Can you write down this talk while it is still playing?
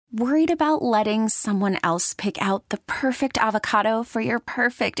Worried about letting someone else pick out the perfect avocado for your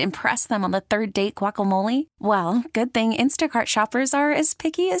perfect impress them on the third date guacamole? Well, good thing Instacart shoppers are as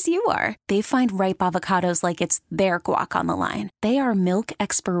picky as you are. They find ripe avocados like it's their guac on the line. They are milk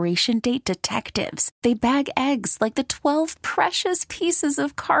expiration date detectives. They bag eggs like the 12 precious pieces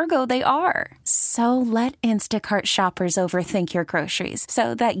of cargo they are. So let Instacart shoppers overthink your groceries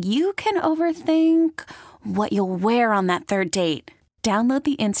so that you can overthink what you'll wear on that third date. Download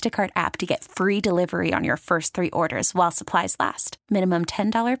the Instacart app to get free delivery on your first 3 orders while supplies last. Minimum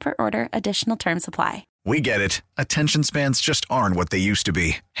 $10 per order. Additional terms apply. We get it. Attention spans just aren't what they used to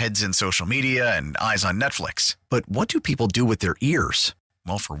be. Heads in social media and eyes on Netflix. But what do people do with their ears?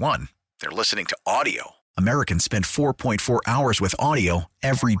 Well, for one, they're listening to audio. Americans spend 4.4 hours with audio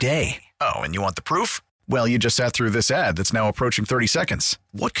every day. Oh, and you want the proof? Well, you just sat through this ad that's now approaching 30 seconds.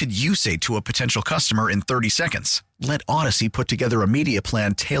 What could you say to a potential customer in 30 seconds? Let Odyssey put together a media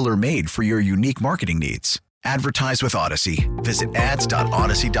plan tailor-made for your unique marketing needs. Advertise with Odyssey. Visit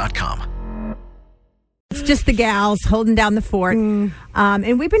ads.odyssey.com. It's just the gals holding down the fort.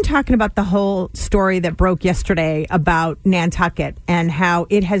 And we've been talking about the whole story that broke yesterday about Nantucket and how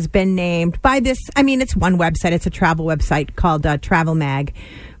it has been named by this. I mean, it's one website. It's a travel website called Travel Mag.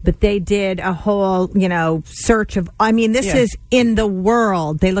 But they did a whole, search of, this is in the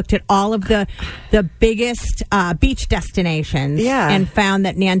world. They looked at all of the biggest beach destinations and found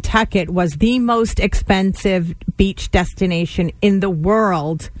that Nantucket was the most expensive beach destination in the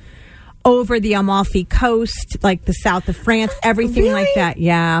world over the Amalfi Coast, like the south of France, everything like that.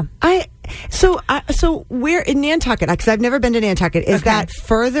 Yeah. So where in Nantucket? Because I've never been to Nantucket. Is that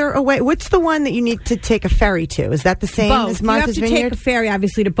further away? What's the one that you need to take a ferry to? Is that the same as Martha's Vineyard? You have to take a ferry,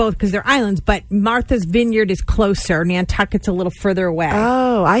 obviously, to both because they're islands. But Martha's Vineyard is closer. Nantucket's a little further away.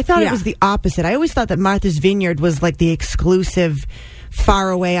 Oh, I thought it was the opposite. I always thought that Martha's Vineyard was like the exclusive,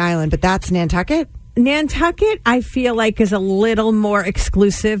 faraway island. But that's Nantucket? Nantucket, I feel like, is a little more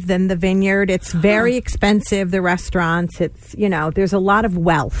exclusive than the Vineyard. It's very expensive, the restaurants. It's, there's a lot of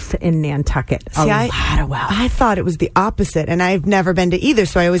wealth in Nantucket. A lot of wealth. I thought it was the opposite, and I've never been to either.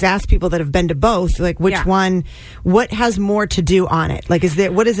 So I always ask people that have been to both, like, which one, what has more to do on it? Like,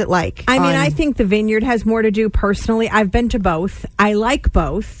 what is it like? I think the Vineyard has more to do personally. I've been to both. I like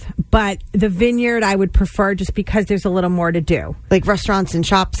both, but the Vineyard I would prefer just because there's a little more to do. Like restaurants and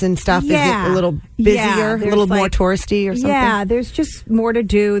shops and stuff? Yeah. Is it a little busier, a little more touristy or something? Yeah, there's just more to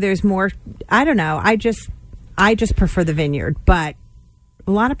do. There's more, I don't know. I just prefer the Vineyard, but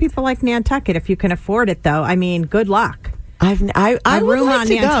a lot of people like Nantucket if you can afford it, though. I mean, good luck. I would room like on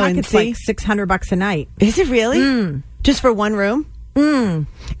to go and Nantucket's see. like $600 a night. Is it really? Just for one room? And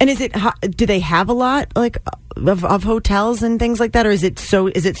do they have a lot of hotels and things like that, or is it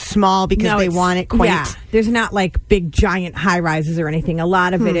small because they want it quaint? Yeah, there's not like big giant high rises or anything. A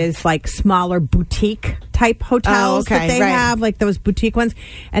lot of it is like smaller boutique type hotels that they have, like those boutique ones,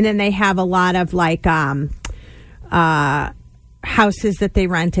 and then they have a lot of like houses that they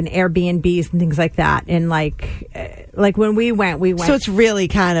rent and Airbnbs and things like that. And like when we went. So it's really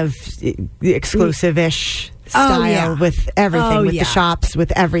kind of exclusive-ish style with everything, with the shops,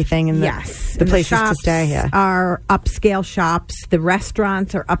 with everything, and the places to stay. Yeah, are upscale shops. The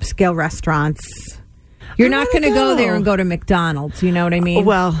restaurants are upscale restaurants. You're not going to go there and go to McDonald's. You know what I mean?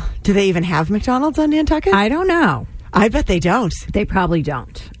 Well, do they even have McDonald's on Nantucket? I don't know. I bet they don't. They probably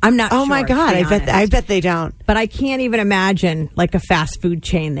don't. I'm not sure. Oh my God, I bet they don't. But I can't even imagine like a fast food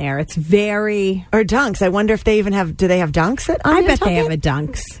chain there. It's very or Dunks. I wonder if they even have. Do they have Dunks at? I bet they have a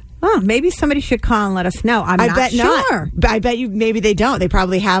Dunks. Oh, maybe somebody should call and let us know. I bet sure. Not. I bet you maybe they don't. They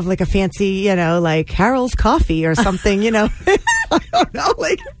probably have like a fancy, like Harold's Coffee or something, I don't know,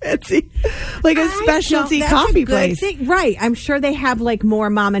 like fancy, like a specialty coffee place. Right. I'm sure they have like more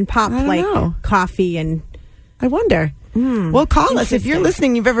mom and pop coffee and I wonder. Well, call us if you're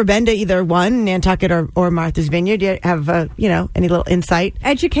listening. You've ever been to either one, Nantucket or Martha's Vineyard? You have any little insight?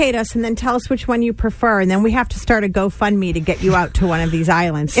 Educate us and then tell us which one you prefer, and then we have to start a GoFundMe to get you out to one of these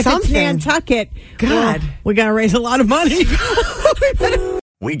islands. If it's Nantucket, God, we got to raise a lot of money.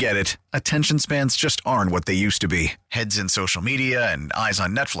 We get it. Attention spans just aren't what they used to be. Heads in social media and eyes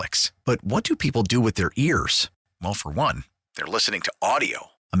on Netflix. But what do people do with their ears? Well, for one, they're listening to audio.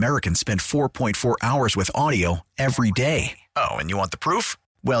 Americans spend 4.4 hours with audio every day. Oh, and you want the proof?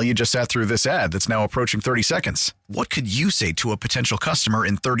 Well, you just sat through this ad that's now approaching 30 seconds. What could you say to a potential customer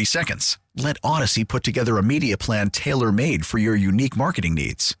in 30 seconds? Let Odyssey put together a media plan tailor-made for your unique marketing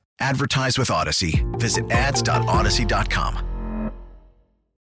needs. Advertise with Odyssey. Visit ads.odyssey.com.